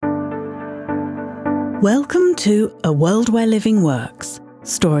Welcome to A World Where Living Works,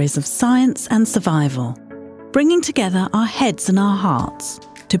 stories of science and survival, bringing together our heads and our hearts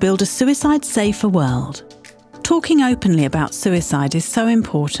to build a suicide-safer world. Talking openly about suicide is so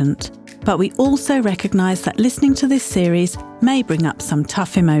important, but we also recognise that listening to this series may bring up some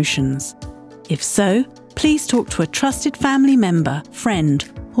tough emotions. If so, please talk to a trusted family member, friend,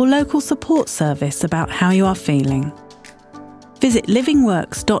 or local support service about how you are feeling. Visit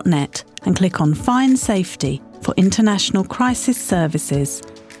livingworks.net and click on Find Safety for international crisis services.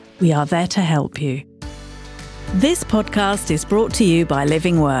 We are there to help you. This podcast is brought to you by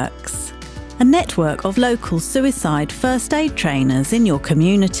Living Works, a network of local suicide first aid trainers in your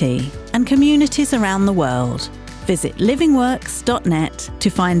community and communities around the world. Visit livingworks.net to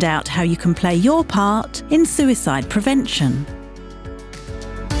find out how you can play your part in suicide prevention.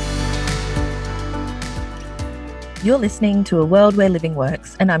 You're listening to A World Where Living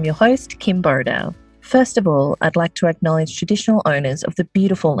Works, and I'm your host, Kim Borrowdale. First of all, I'd like to acknowledge traditional owners of the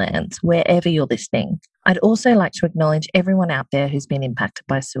beautiful lands wherever you're listening. I'd also like to acknowledge everyone out there who's been impacted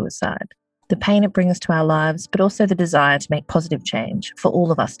by suicide, the pain it brings to our lives, but also the desire to make positive change for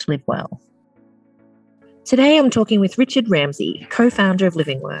all of us to live well. Today I'm talking with Richard Ramsey, co-founder of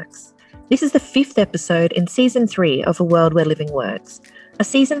Living Works. This is the 5th episode in Season 3 of A World Where Living Works, a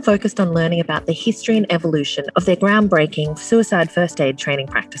season focused on learning about the history and evolution of their groundbreaking suicide first aid training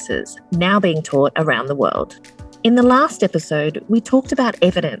practices, now being taught around the world. In the last episode, we talked about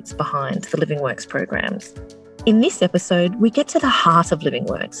evidence behind the Living Works programs. In this episode, we get to the heart of Living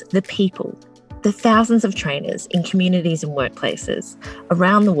Works, the people, the thousands of trainers in communities and workplaces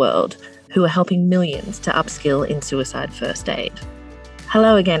around the world who are helping millions to upskill in suicide first aid.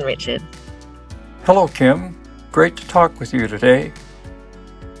 Hello again, Richard. Hello, Kim. Great to talk with you today.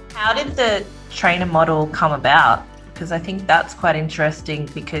 How did the trainer model come about? Because I think that's quite interesting,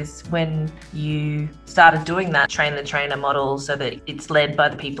 because when you started doing that train the trainer model so that it's led by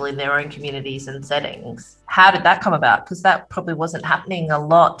the people in their own communities and settings, how did that come about? Because that probably wasn't happening a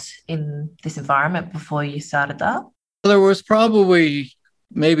lot in this environment before you started that. There was probably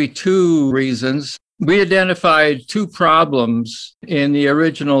maybe two reasons. We identified two problems in the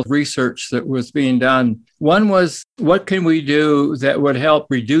original research that was being done. One was, what can we do that would help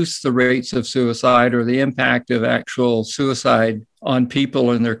reduce the rates of suicide or the impact of actual suicide on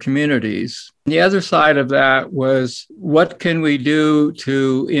people in their communities? The other side of that was, what can we do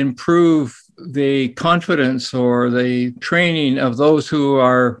to improve the confidence or the training of those who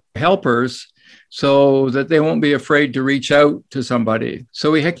are helpers so that they won't be afraid to reach out to somebody? So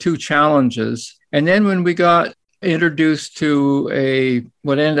we had two challenges. And then when we got introduced to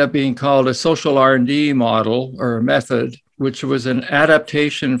what ended up being called a social R&D model or method, which was an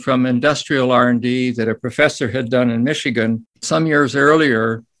adaptation from industrial R&D that a professor had done in Michigan some years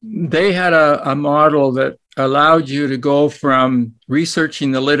earlier, they had a model that allowed you to go from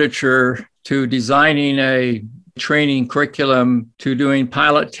researching the literature to designing a training curriculum to doing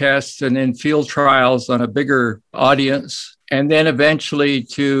pilot tests and then field trials on a bigger audience, and then eventually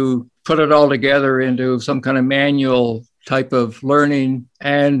to put it all together into some kind of manual type of learning.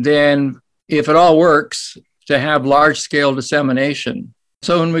 And then, if it all works, to have large-scale dissemination.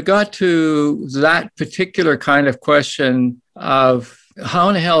 So when we got to that particular kind of question of how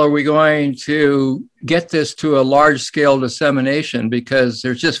in the hell are we going to get this to a large-scale dissemination, because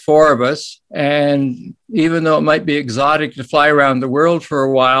there's just 4 of us, and even though it might be exotic to fly around the world for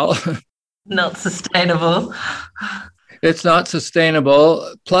a while, Not sustainable. It's not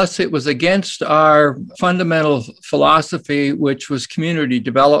sustainable. Plus, it was against our fundamental philosophy, which was community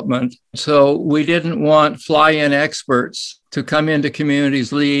development. So we didn't want fly-in experts to come into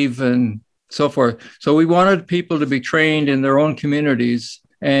communities, leave, and so forth. So we wanted people to be trained in their own communities,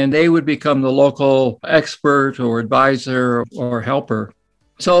 and they would become the local expert or advisor or helper.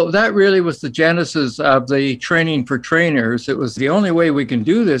 So that really was the genesis of the training for trainers. It was the only way we can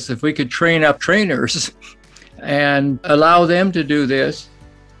do this if we could train up trainers and allow them to do this.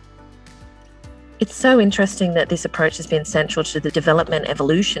 It's so interesting that this approach has been central to the development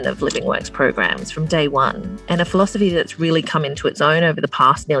evolution of Living Works programs from day one, and a philosophy that's really come into its own over the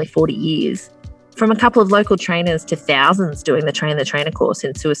past nearly 40 years. From a couple of local trainers to thousands doing the Train the Trainer course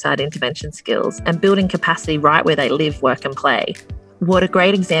in suicide intervention skills and building capacity right where they live, work and play. What a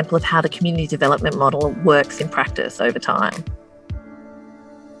great example of how the community development model works in practice over time.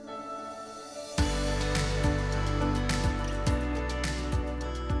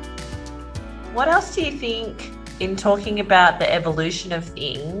 What else do you think, in talking about the evolution of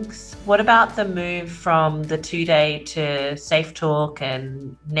things, what about the move from the 2-day to Safe Talk,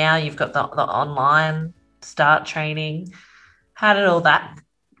 and now you've got the online start training? How did all that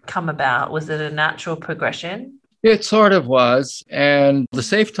come about? Was it a natural progression? It sort of was. And the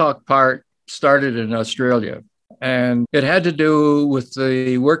Safe Talk part started in Australia. And it had to do with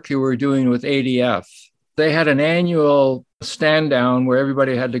the work you were doing with ADF. They had an annual stand down where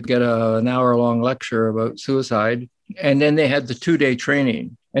everybody had to get an hour-long lecture about suicide. And then they had the 2-day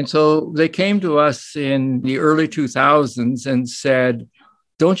training. And so they came to us in the early 2000s and said,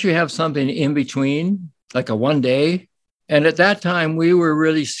 don't you have something in between, like a 1-day? And at that time, we were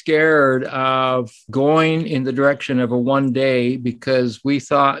really scared of going in the direction of a 1-day because we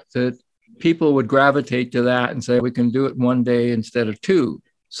thought that people would gravitate to that and say, we can do it 1 day instead of 2.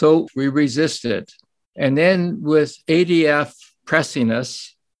 So we resisted. And then with ADF pressing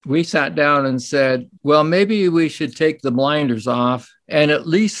us, we sat down and said, well, maybe we should take the blinders off and at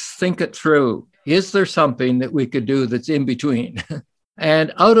least think it through. Is there something that we could do that's in between?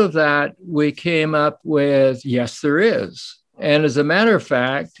 And out of that, we came up with, yes, there is. And as a matter of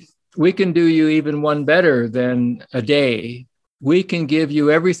fact, we can do you even one better than a day. We can give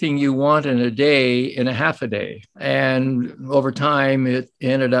you everything you want in a day in a half a day. And over time, it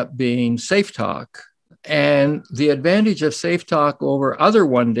ended up being Safe Talk. And the advantage of Safe Talk over other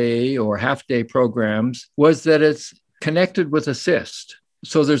 1-day or half-day programs was that it's connected with Assist.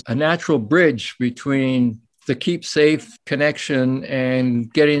 So there's a natural bridge between the Keep Safe connection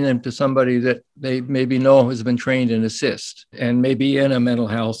and getting them to somebody that they maybe know has been trained in Assist and maybe in a mental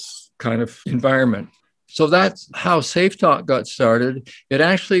health kind of environment. So that's how Safe Talk got started. It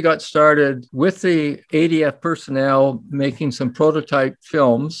actually got started with the ADF personnel making some prototype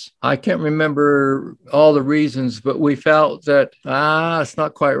films. I can't remember all the reasons, but we felt that, it's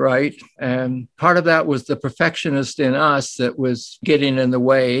not quite right. And part of that was the perfectionist in us that was getting in the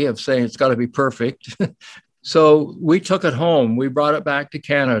way of saying it's got to be perfect. So we took it home. We brought it back to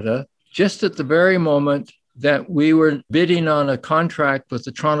Canada just at the very moment that we were bidding on a contract with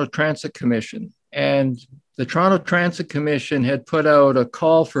the Toronto Transit Commission. And the Toronto Transit Commission had put out a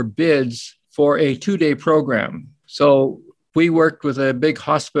call for bids for a 2-day program. So we worked with a big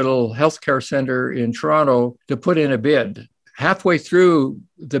hospital healthcare center in Toronto to put in a bid. Halfway through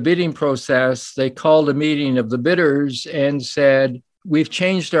the bidding process, they called a meeting of the bidders and said, we've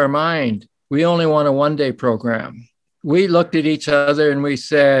changed our mind. We only want a 1-day program. We looked at each other and we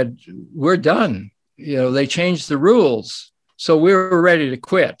said, we're done. They changed the rules. So we were ready to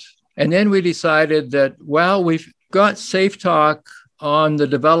quit. And then we decided that, well, we've got Safe Talk on the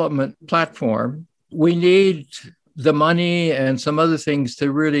development platform. We need the money and some other things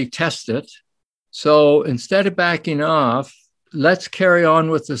to really test it. So instead of backing off, let's carry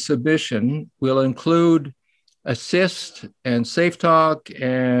on with the submission. We'll include Assist and Safe Talk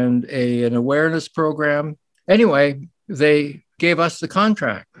and an awareness program. Anyway, they gave us the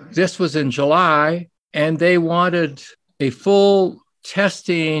contract. This was in July, and they wanted a full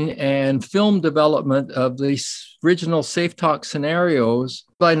testing and film development of the original Safe Talk scenarios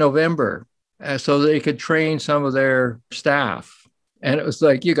by November, so they could train some of their staff. And it was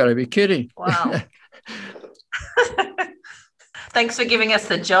like, you got to be kidding. Wow. Thanks for giving us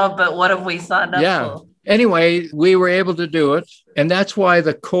the job, but what have we signed up for? Anyway, we were able to do it. And that's why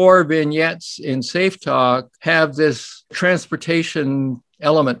the core vignettes in Safe Talk have this transportation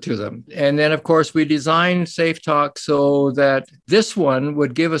element to them. And then, of course, we designed Safe Talk so that this one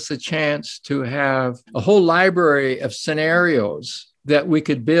would give us a chance to have a whole library of scenarios that we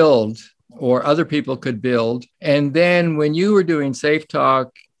could build or other people could build. And then when you were doing Safe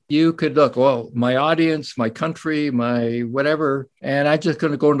Talk, you could look, well, my audience, my country, my whatever, and I'm just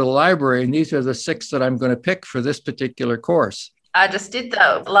going to go into the library, and these are the 6 that I'm going to pick for this particular course. I just did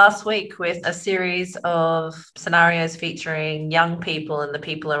that last week with a series of scenarios featuring young people and the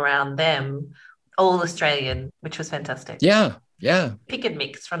people around them, all Australian, which was fantastic. Yeah. Pick and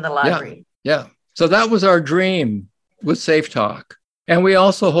mix from the library. Yeah. So that was our dream with Safe Talk. And we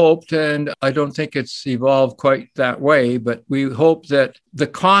also hoped, and I don't think it's evolved quite that way, but we hope that the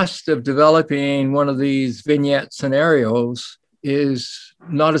cost of developing one of these vignette scenarios is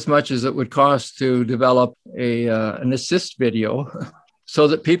not as much as it would cost to develop an assist video, so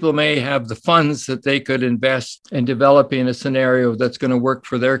that people may have the funds that they could invest in developing a scenario that's going to work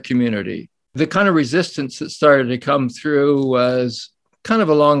for their community. The kind of resistance that started to come through was kind of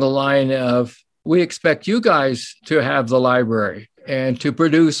along the line of, we expect you guys to have the library and to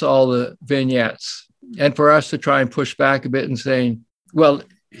produce all the vignettes, and for us to try and push back a bit and saying, well,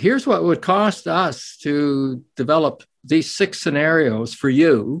 here's what it would cost us to develop these 6 scenarios for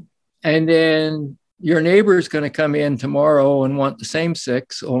you. And then your neighbor is going to come in tomorrow and want the same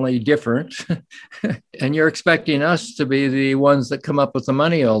 6, only different. And you're expecting us to be the ones that come up with the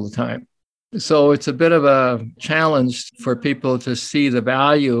money all the time. So it's a bit of a challenge for people to see the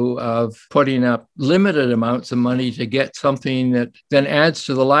value of putting up limited amounts of money to get something that then adds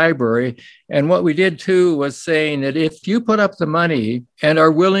to the library. And what we did too was saying that if you put up the money and are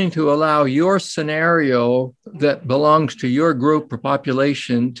willing to allow your scenario that belongs to your group or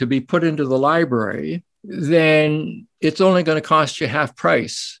population to be put into the library, then it's only going to cost you half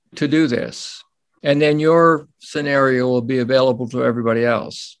price to do this. And then your scenario will be available to everybody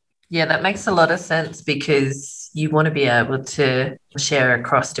else. Yeah, that makes a lot of sense because you want to be able to share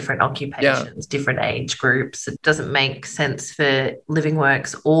across different occupations, different age groups. It doesn't make sense for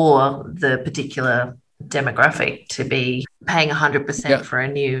LivingWorks or the particular demographic to be paying 100% for a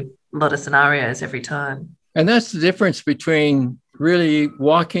new lot of scenarios every time. And that's the difference between really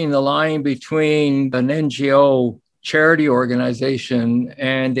walking the line between an NGO charity organization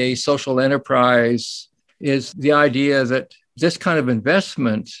and a social enterprise is the idea that this kind of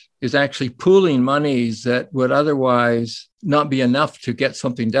investment is actually pooling monies that would otherwise not be enough to get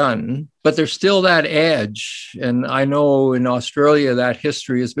something done. But there's still that edge. And I know in Australia, that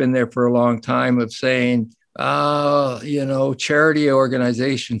history has been there for a long time of saying, charity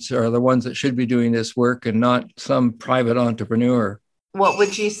organizations are the ones that should be doing this work and not some private entrepreneur. What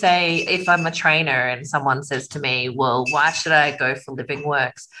would you say if I'm a trainer and someone says to me, well, why should I go for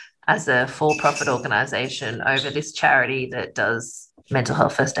LivingWorks as a for-profit organization over this charity that does mental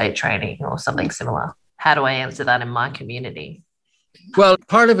health first aid training or something similar? How do I answer that in my community? Well,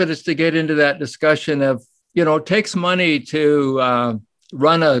 part of it is to get into that discussion of, it takes money to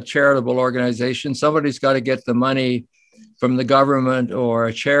run a charitable organization. Somebody's got to get the money from the government or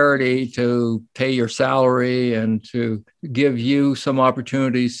a charity to pay your salary and to give you some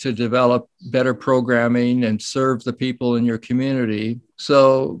opportunities to develop better programming and serve the people in your community.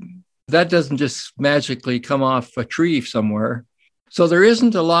 So that doesn't just magically come off a tree somewhere. So there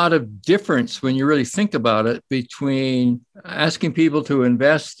isn't a lot of difference when you really think about it between asking people to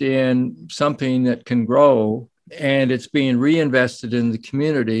invest in something that can grow and it's being reinvested in the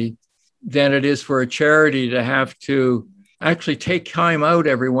community than it is for a charity to have to actually take time out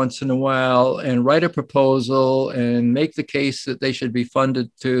every once in a while and write a proposal and make the case that they should be funded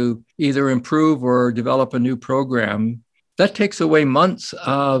to either improve or develop a new program. That takes away months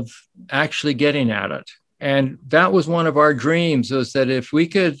of actually getting at it. And that was one of our dreams, was that if we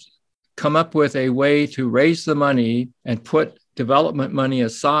could come up with a way to raise the money and put development money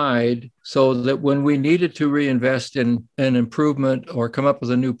aside so that when we needed to reinvest in an improvement or come up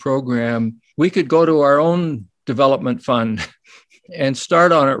with a new program, we could go to our own development fund and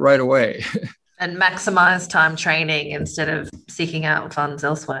start on it right away. And maximize time training instead of seeking out funds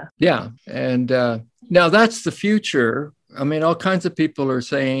elsewhere. Yeah. And now that's the future. I mean, all kinds of people are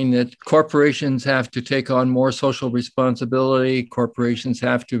saying that corporations have to take on more social responsibility. Corporations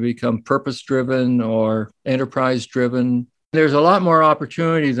have to become purpose-driven or enterprise-driven. There's a lot more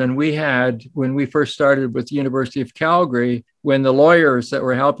opportunity than we had when we first started with the University of Calgary, when the lawyers that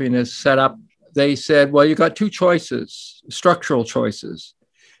were helping us set up, they said, well, you got two choices, structural choices.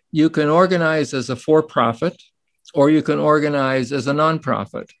 You can organize as a for-profit or you can organize as a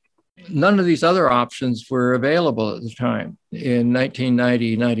nonprofit. None of these other options were available at the time in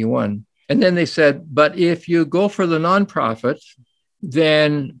 1990, 91. And then they said, but if you go for the nonprofit,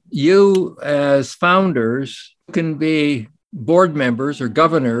 then you as founders can be board members or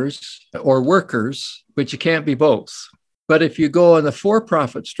governors or workers, but you can't be both. But if you go in the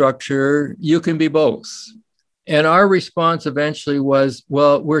for-profit structure, you can be both. And our response eventually was,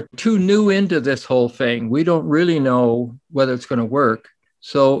 well, we're too new into this whole thing. We don't really know whether it's going to work.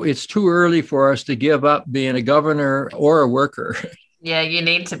 So it's too early for us to give up being a governor or a worker. Yeah, you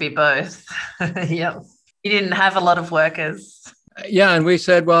need to be both. Yep. You didn't have a lot of workers. Yeah. And we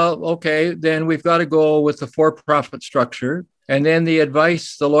said, well, okay, then we've got to go with the for-profit structure. And then the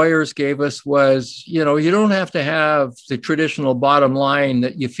advice the lawyers gave us was, you don't have to have the traditional bottom line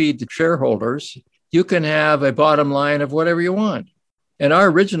that you feed the shareholders. You can have a bottom line of whatever you want. And our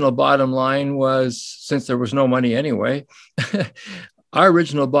original bottom line was, since there was no money anyway, our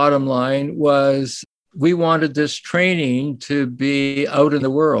original bottom line was we wanted this training to be out in the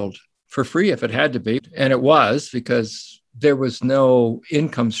world for free if it had to be. And it was, because there was no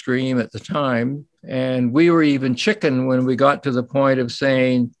income stream at the time. And we were even chicken when we got to the point of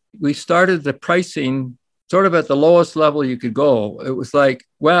saying, we started the pricing sort of at the lowest level you could go. It was like,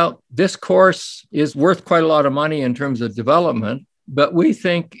 well, this course is worth quite a lot of money in terms of development, but we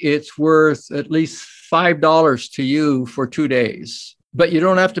think it's worth at least $5 to you for 2 days. But you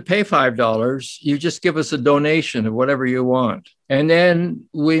don't have to pay $5. You just give us a donation of whatever you want. And then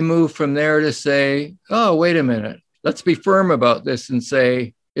we move from there to say, oh, wait a minute. Let's be firm about this and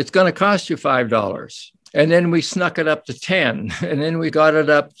say, it's going to cost you $5. And then we snuck it up to 10. And then we got it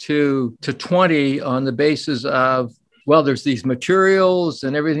up to 20 on the basis of, well, there's these materials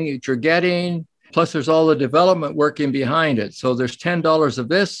and everything that you're getting. Plus, there's all the development working behind it. So there's $10 of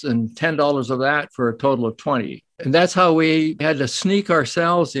this and $10 of that for a total of 20. And that's how we had to sneak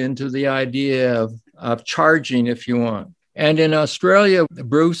ourselves into the idea of charging, if you want. And in Australia,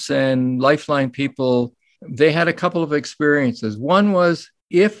 Bruce and Lifeline people, they had a couple of experiences. One was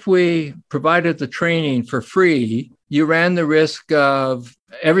if we provided the training for free, you ran the risk of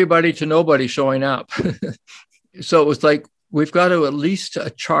everybody to nobody showing up. So it was like, we've got to at least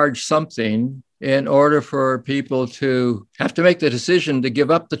charge something in order for people to have to make the decision to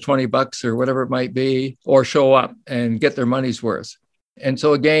give up the $20 or whatever it might be, or show up and get their money's worth. And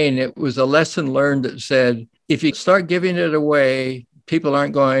so again, it was a lesson learned that said, if you start giving it away, people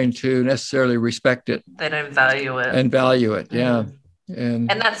aren't going to necessarily respect it. They don't value it. And value it, yeah. And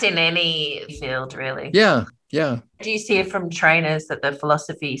that's in any field, really. Yeah, yeah. Do you see it from trainers that the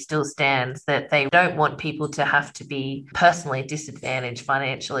philosophy still stands that they don't want people to have to be personally disadvantaged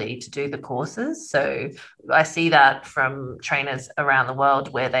financially to do the courses? So I see that from trainers around the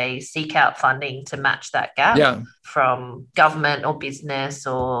world where they seek out funding to match that gap from government or business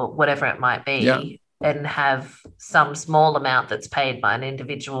or whatever it might be. And have some small amount that's paid by an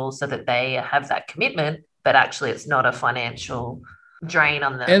individual so that they have that commitment, but actually it's not a financial drain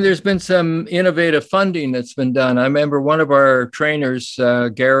on them. And there's been some innovative funding that's been done. I remember one of our trainers,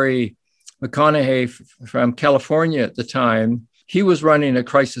 Gary McConaughey from California at the time, he was running a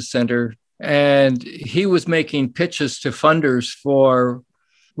crisis center and he was making pitches to funders for,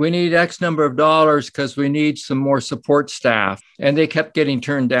 we need X number of dollars because we need some more support staff. And they kept getting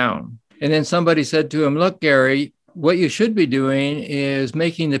turned down. And then somebody said to him, look, Gary, what you should be doing is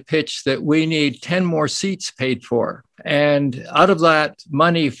making the pitch that we need 10 more seats paid for. And out of that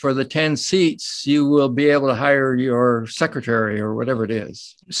money for the 10 seats, you will be able to hire your secretary or whatever it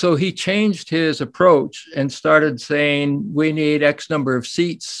is. So he changed his approach and started saying, we need X number of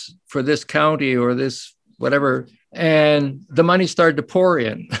seats for this county or this whatever. And the money started to pour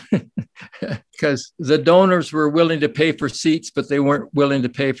in because the donors were willing to pay for seats, but they weren't willing to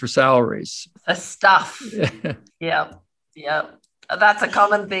pay for salaries. For stuff. Yeah. That's a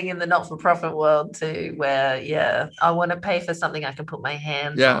common thing in the not-for-profit world too, where, I want to pay for something I can put my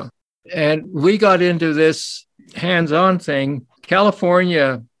hands on. And we got into this hands-on thing.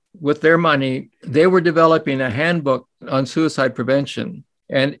 California, with their money, they were developing a handbook on suicide prevention.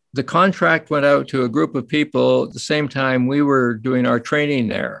 And the contract went out to a group of people at the same time we were doing our training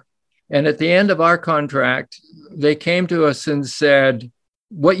there. And at the end of our contract, they came to us and said,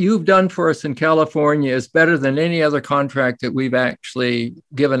 what you've done for us in California is better than any other contract that we've actually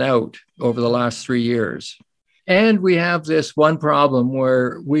given out over the last 3 years. And we have this one problem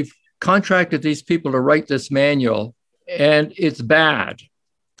where we've contracted these people to write this manual, and it's bad.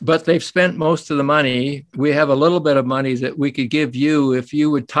 But they've spent most of the money. We have a little bit of money that we could give you if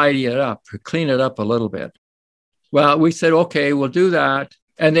you would tidy it up or clean it up a little bit. Well, we said, okay, we'll do that.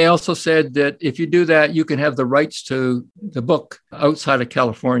 And they also said that if you do that, you can have the rights to the book outside of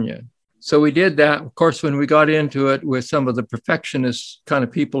California. So we did that. Of course, when we got into it with some of the perfectionist kind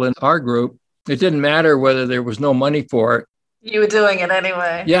of people in our group, it didn't matter whether there was no money for it. You were doing it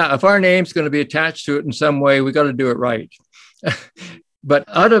anyway. Yeah, if our name's going to be attached to it in some way, we got to do it right. But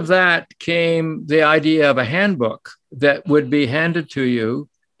out of that came the idea of a handbook that would be handed to you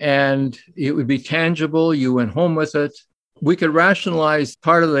and it would be tangible. You went home with it. We could rationalize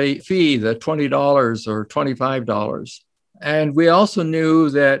part of the fee, the $20 or $25. And we also knew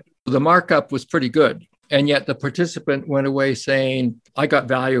that the markup was pretty good. And yet the participant went away saying, I got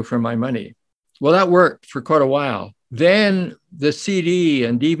value for my money. Well, that worked for quite a while. Then the CD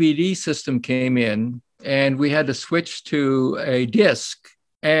and DVD system came in. And we had to switch to a disc.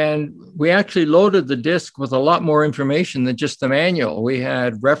 And we actually loaded the disc with a lot more information than just the manual. We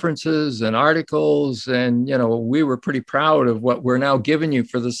had references and articles, and we were pretty proud of what we're now giving you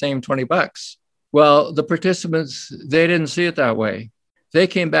for the same $20. Well, the participants, they didn't see it that way. They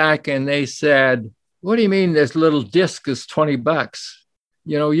came back and they said, what do you mean this little disc is $20?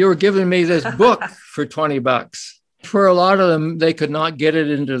 You were giving me this book for $20. For a lot of them, they could not get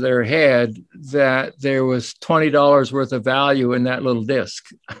it into their head that there was $20 worth of value in that little disc.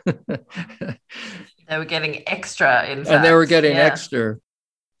 They were getting extra, in fact. And they were getting extra.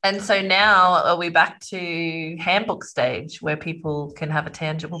 And so now are we back to handbook stage where people can have a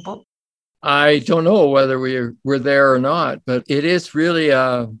tangible book? I don't know whether we're there or not, but it is really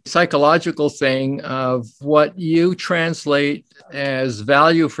a psychological thing of what you translate as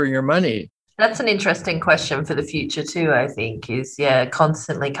value for your money. That's an interesting question for the future too, I think, is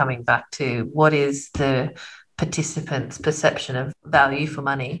constantly coming back to what is the participants' perception of value for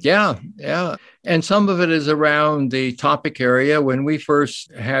money. Yeah, yeah. And some of it is around the topic area. When we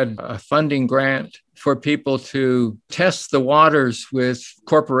first had a funding grant for people to test the waters with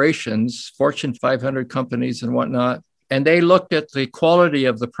corporations, Fortune 500 companies and whatnot, and they looked at the quality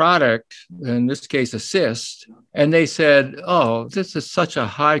of the product, in this case, Assist, and they said, oh, this is such a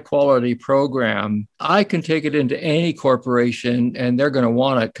high quality program. I can take it into any corporation and they're going to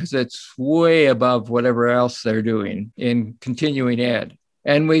want it because it's way above whatever else they're doing in continuing ed.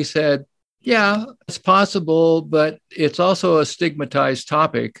 And we said, yeah, it's possible, but it's also a stigmatized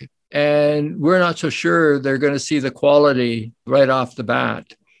topic. And we're not so sure they're going to see the quality right off the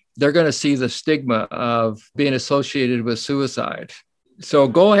bat. They're going to see the stigma of being associated with suicide. So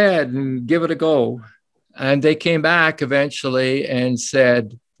go ahead and give it a go. And they came back eventually and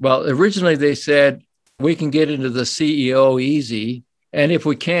said, well, originally they said, we can get into the CEO easy. And if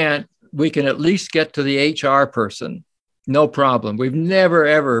we can't, we can at least get to the HR person. No problem. We've never,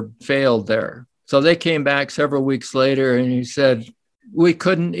 ever failed there. So they came back several weeks later and he said, we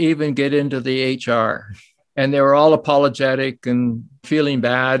couldn't even get into the HR. And they were all apologetic and feeling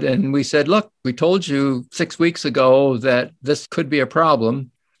bad. And we said, look, we told you 6 weeks ago that this could be a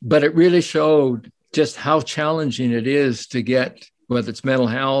problem, but it really showed just how challenging it is to get, whether it's mental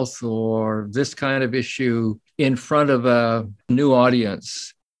health or this kind of issue, in front of a new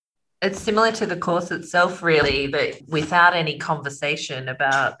audience. It's similar to the course itself, really, that without any conversation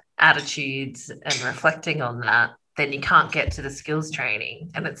about attitudes and reflecting on that, then you can't get to the skills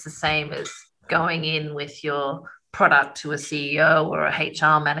training. And it's the same as going in with your product to a CEO or a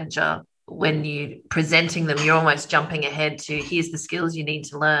HR manager. When you're presenting them, you're almost jumping ahead to here's the skills you need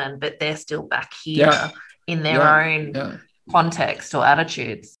to learn, but they're still back here in their own context or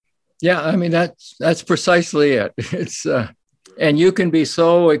attitudes. Yeah, I mean, that's precisely it. It's and you can be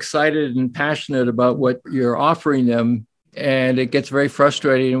so excited and passionate about what you're offering them, and it gets very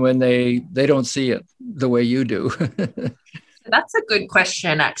frustrating when they don't see it the way you do. That's a good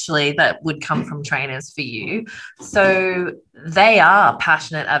question, actually, that would come from trainers for you. So they are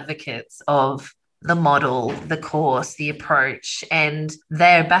passionate advocates of the model, the course, the approach, and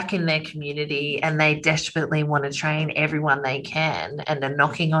they're back in their community and they desperately want to train everyone they can, and they're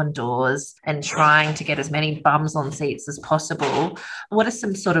knocking on doors and trying to get as many bums on seats as possible. What are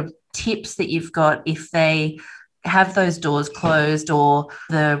some sort of tips that you've got if they have those doors closed or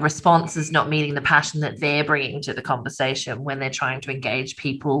the response is not meeting the passion that they're bringing to the conversation when they're trying to engage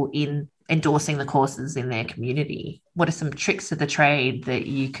people in endorsing the courses in their community? What are some tricks of the trade that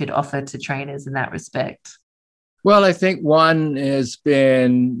you could offer to trainers in that respect? Well, I think one has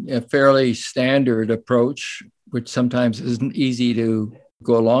been a fairly standard approach, which sometimes isn't easy to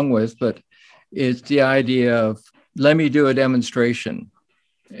go along with, but it's the idea of let me do a demonstration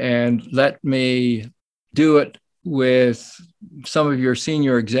and let me do it with some of your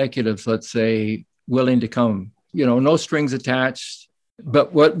senior executives, let's say, willing to come, no strings attached.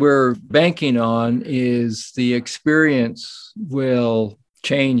 But what we're banking on is the experience will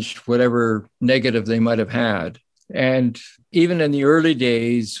change whatever negative they might have had. And even in the early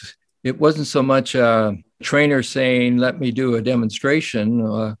days, it wasn't so much a trainer saying, let me do a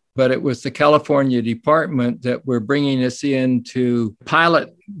demonstration, but it was the California department that were bringing us in to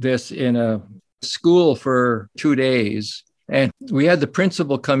pilot this in a school for 2 days. And we had the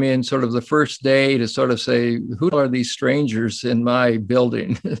principal come in sort of the first day to sort of say, who are these strangers in my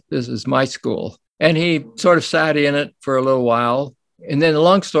building? This is my school. And he sort of sat in it for a little while. And then,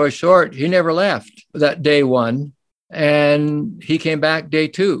 long story short, he never left that day one. And he came back day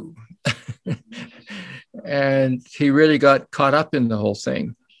two. And he really got caught up in the whole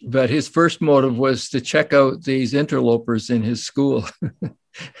thing. But his first motive was to check out these interlopers in his school.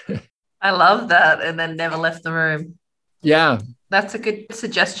 I love that. And then never left the room. Yeah. That's a good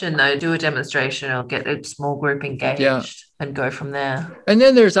suggestion, though. Do a demonstration or get a small group engaged and go from there. And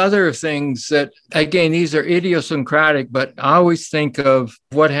then there's other things that, again, these are idiosyncratic, but I always think of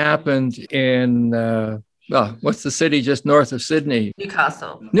what happened in, what's the city just north of Sydney?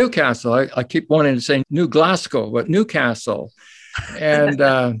 Newcastle. I keep wanting to say New Glasgow, but Newcastle. And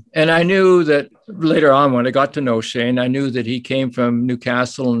I knew that later on when I got to know Shane, I knew that he came from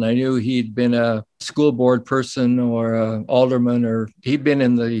Newcastle, and I knew he'd been a school board person or an alderman, or he'd been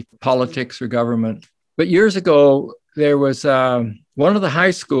in the politics or government. But years ago, there was one of the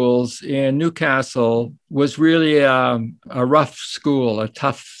high schools in Newcastle was really a rough school, a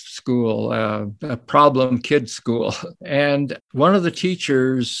tough school, a problem kid school. And one of the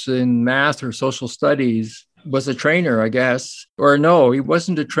teachers in math or social studies was a trainer, I guess. Or no, he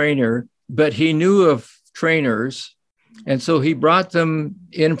wasn't a trainer, but he knew of trainers. And so he brought them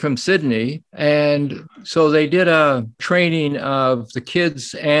in from Sydney. And so they did a training of the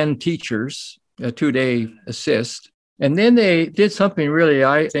kids and teachers, a 2-day assist. And then they did something really,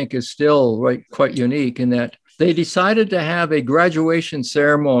 I think, is still quite unique in that they decided to have a graduation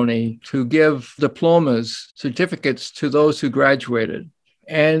ceremony to give diplomas, certificates to those who graduated.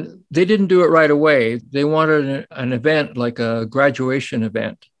 And they didn't do it right away. They wanted an event, like a graduation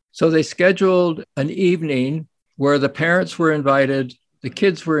event. So they scheduled an evening where the parents were invited, the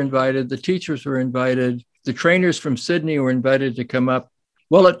kids were invited, the teachers were invited, the trainers from Sydney were invited to come up.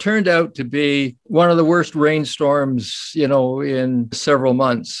 Well, it turned out to be one of the worst rainstorms, in several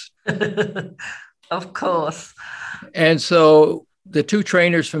months. Of course. And so the two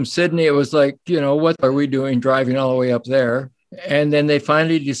trainers from Sydney, it was like, what are we doing driving all the way up there? And then they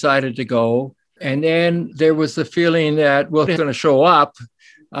finally decided to go. And then there was the feeling that, well, they're going to show up.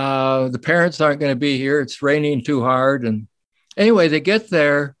 The parents aren't going to be here. It's raining too hard. And anyway, they get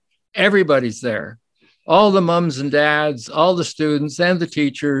there. Everybody's there. All the mums and dads, all the students and the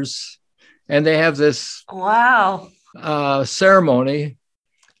teachers. And they have this ceremony.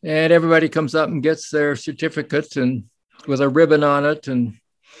 And everybody comes up and gets their certificate and with a ribbon on it. And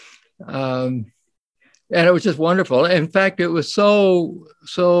it was just wonderful. In fact, it was so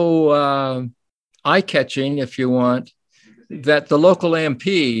eye-catching, if you want, that the local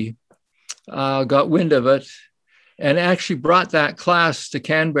MP got wind of it and actually brought that class to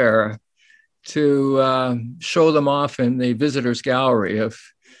Canberra to show them off in the visitors gallery of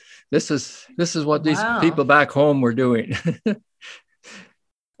this is what these people back home were doing.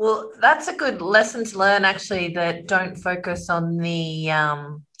 Well, that's a good lesson to learn, actually, that don't focus on the,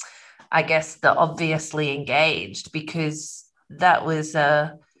 the obviously engaged, because that was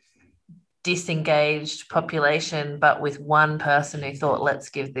a disengaged population, but with one person who thought, let's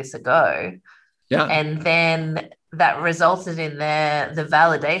give this a go. Yeah. And then that resulted in the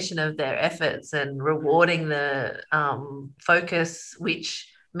validation of their efforts and rewarding the focus, which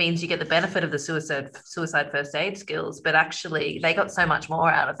means you get the benefit of the suicide first aid skills, but actually they got so much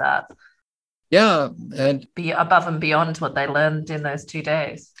more out of that. Yeah. And be above and beyond what they learned in those 2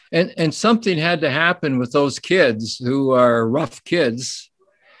 days. And something had to happen with those kids who are rough kids,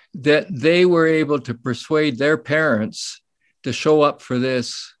 that they were able to persuade their parents to show up for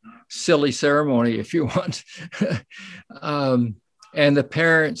this silly ceremony, if you want. And the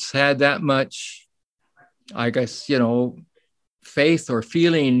parents had that much, faith or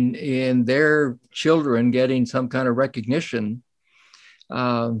feeling in their children getting some kind of recognition.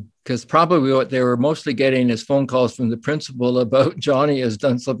 Because probably what they were mostly getting is phone calls from the principal about Johnny has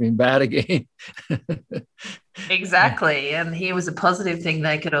done something bad again. Exactly. And he was a positive thing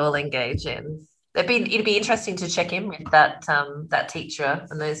they could all engage in. It'd be interesting to check in with that teacher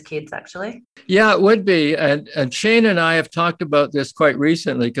and those kids, actually. Yeah, it would be. And Shane and I have talked about this quite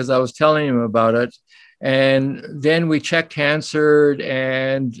recently because I was telling him about it. And then we checked Hansard,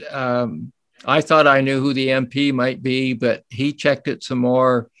 and I thought I knew who the MP might be, but he checked it some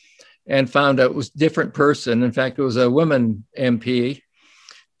more and found out it was a different person. In fact, it was a woman MP.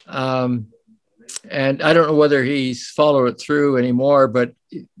 And I don't know whether he's followed it through anymore, but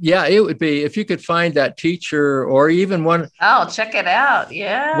yeah, it would be, if you could find that teacher or even one. Oh, check it out.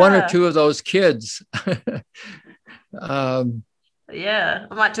 Yeah. One or two of those kids. Yeah,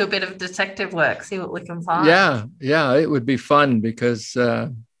 I might do a bit of detective work, see what we can find. Yeah, it would be fun because,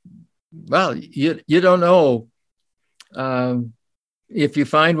 you don't know if you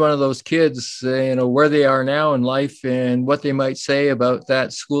find one of those kids, where they are now in life and what they might say about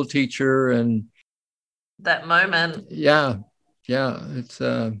that school teacher and that moment. Yeah, it's.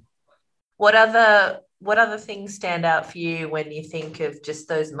 What other things stand out for you when you think of just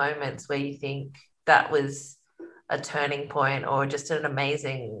those moments where you think that was a turning point or just an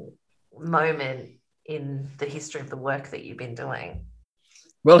amazing moment in the history of the work that you've been doing?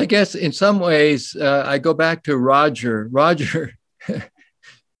 Well, I guess in some ways, I go back to Roger.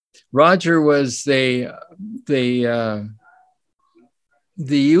 Roger was the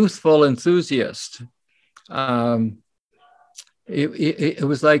youthful enthusiast. It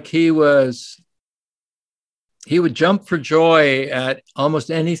was like he would jump for joy at almost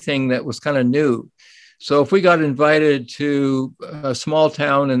anything that was kind of new. So if we got invited to a small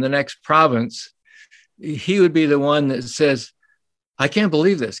town in the next province, he would be the one that says, I can't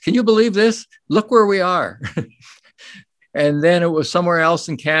believe this. Can you believe this? Look where we are. And then it was somewhere else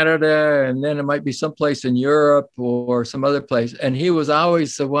in Canada, and then it might be someplace in Europe or some other place. And he was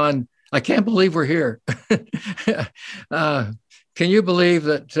always the one, I can't believe we're here. Can you believe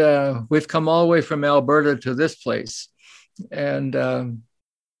that we've come all the way from Alberta to this place? And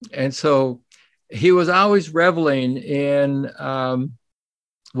And so he was always reveling in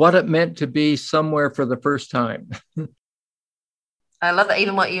what it meant to be somewhere for the first time. I love that.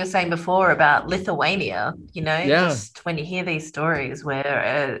 Even what you were saying before about Lithuania, Yeah. just when you hear these stories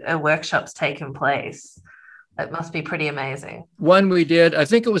where a workshop's taken place, it must be pretty amazing. One we did, I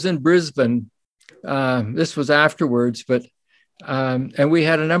think it was in Brisbane. This was afterwards, but and we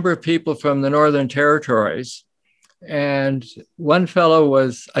had a number of people from the Northern Territories. And one fellow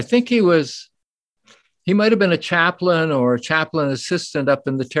was, I think he might have been a chaplain or a chaplain assistant up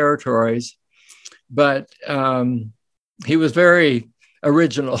in the territories, but he was very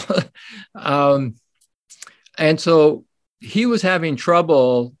original. And so he was having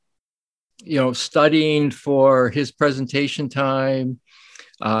trouble, studying for his presentation time.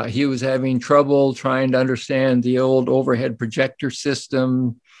 He was having trouble trying to understand the old overhead projector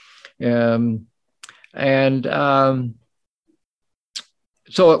system. So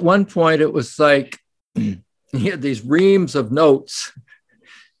at one point it was like he had these reams of notes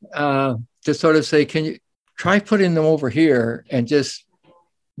to sort of say, can you try putting them over here and just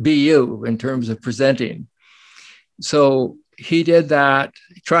be you in terms of presenting? So he did that,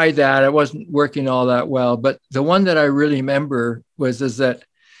 tried that. It wasn't working all that well. But the one that I really remember is that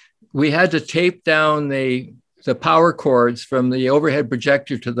we had to tape down the power cords from the overhead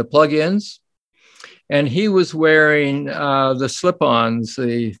projector to the plugins. And he was wearing the slip-ons,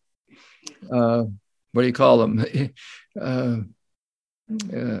 what do you call them?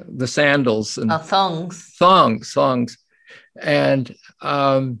 The sandals. And thongs. Thongs.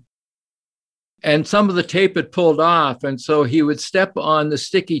 And some of the tape had pulled off. And so he would step on the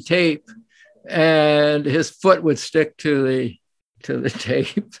sticky tape and his foot would stick to the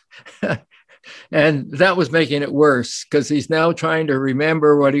tape. And that was making it worse because he's now trying to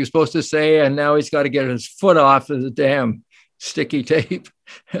remember what he was supposed to say. And now he's got to get his foot off of the damn sticky tape.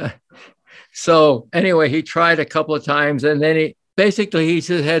 So anyway, he tried a couple of times and then he just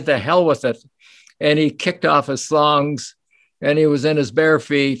had the hell with it. And he kicked off his thongs and he was in his bare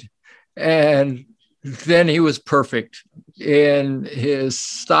feet. And then he was perfect in his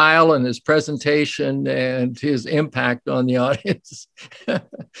style and his presentation and his impact on the audience.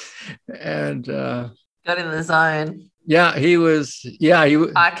 And got in the zone. Yeah, he was.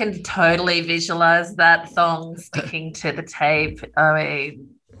 I can totally visualize that thong sticking to the tape. I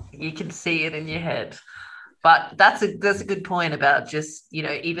mean, you can see it in your head. But that's a good point about just,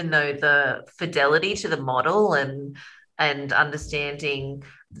 even though the fidelity to the model and understanding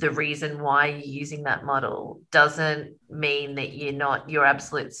the reason why you're using that model doesn't mean that you're not your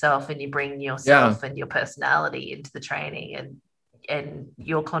absolute self and you bring yourself and your personality into the training and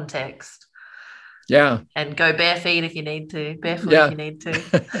your context. Yeah. And go bare feet if you need to, barefoot if you need to.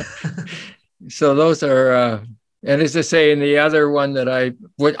 So those are, and as I say, in the other one that I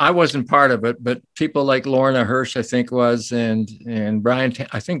wasn't part of it, but people like Lorna Hirsch, I think was, and Brian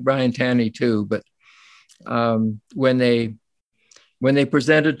Tanney too. But when they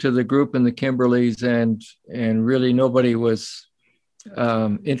presented to the group in the Kimberleys and really nobody was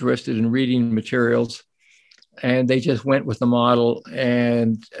interested in reading materials, and they just went with the model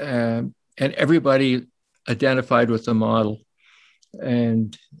and everybody identified with the model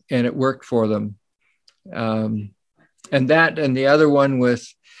and it worked for them. And the other one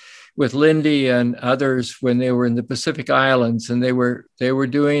with Lindy and others when they were in the Pacific Islands, and they were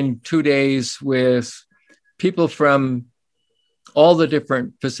doing 2 days with people from all the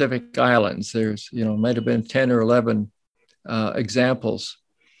different Pacific Islands. There's, might have been 10 or 11 examples.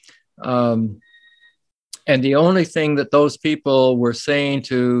 And the only thing that those people were saying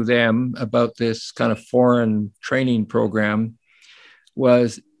to them about this kind of foreign training program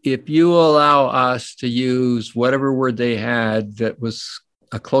was, if you allow us to use whatever word they had that was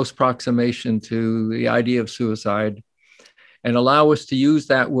a close approximation to the idea of suicide, and allow us to use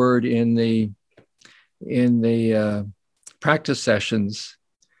that word in the practice sessions,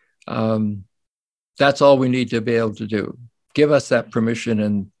 that's all we need to be able to do. Give us that permission,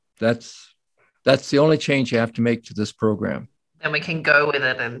 and that's the only change you have to make to this program. And we can go with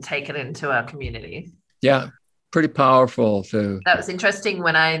it and take it into our community. Yeah, pretty powerful too. That was interesting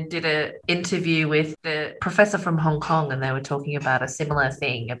when I did an interview with the professor from Hong Kong, and they were talking about a similar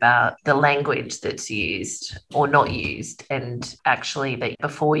thing about the language that's used or not used. And actually that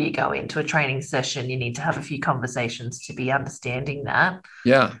before you go into a training session, you need to have a few conversations to be understanding that.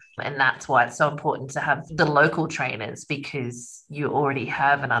 Yeah. And that's why it's so important to have the local trainers, because you already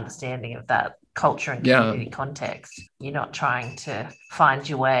have an understanding of that culture and community context. You're not trying to find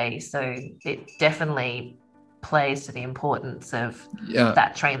your way. So it definitely plays to the importance of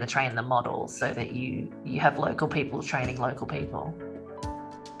that train the model, so that you have local people training local people.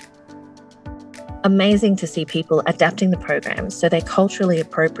 Amazing to see people adapting the programs so they're culturally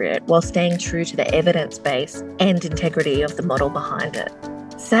appropriate while staying true to the evidence base and integrity of the model behind it.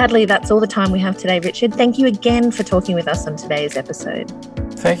 Sadly, that's all the time we have today, Richard. Thank you again for talking with us on today's episode.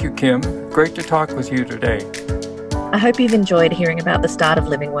 Thank you, Kim. Great to talk with you today. I hope you've enjoyed hearing about the start of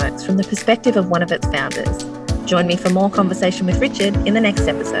LivingWorks from the perspective of one of its founders. Join me for more conversation with Richard in the next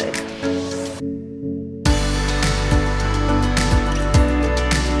episode.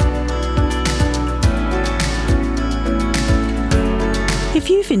 If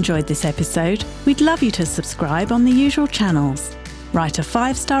you've enjoyed this episode, we'd love you to subscribe on the usual channels. Write a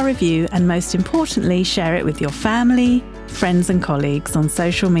 5-star review and most importantly, share it with your family, friends and colleagues on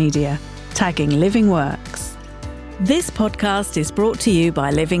social media, tagging LivingWorks. This podcast is brought to you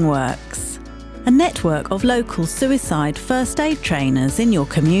by LivingWorks, a network of local suicide first aid trainers in your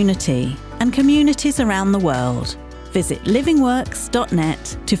community and communities around the world. Visit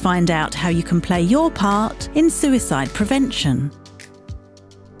livingworks.net to find out how you can play your part in suicide prevention.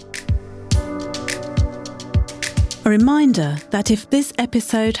 A reminder that if this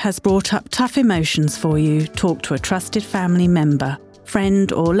episode has brought up tough emotions for you, talk to a trusted family member,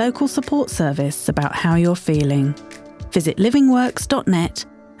 friend or local support service about how you're feeling. Visit livingworks.net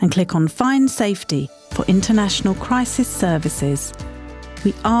and click on Find Safety for international crisis services.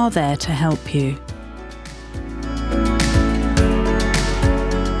 We are there to help you.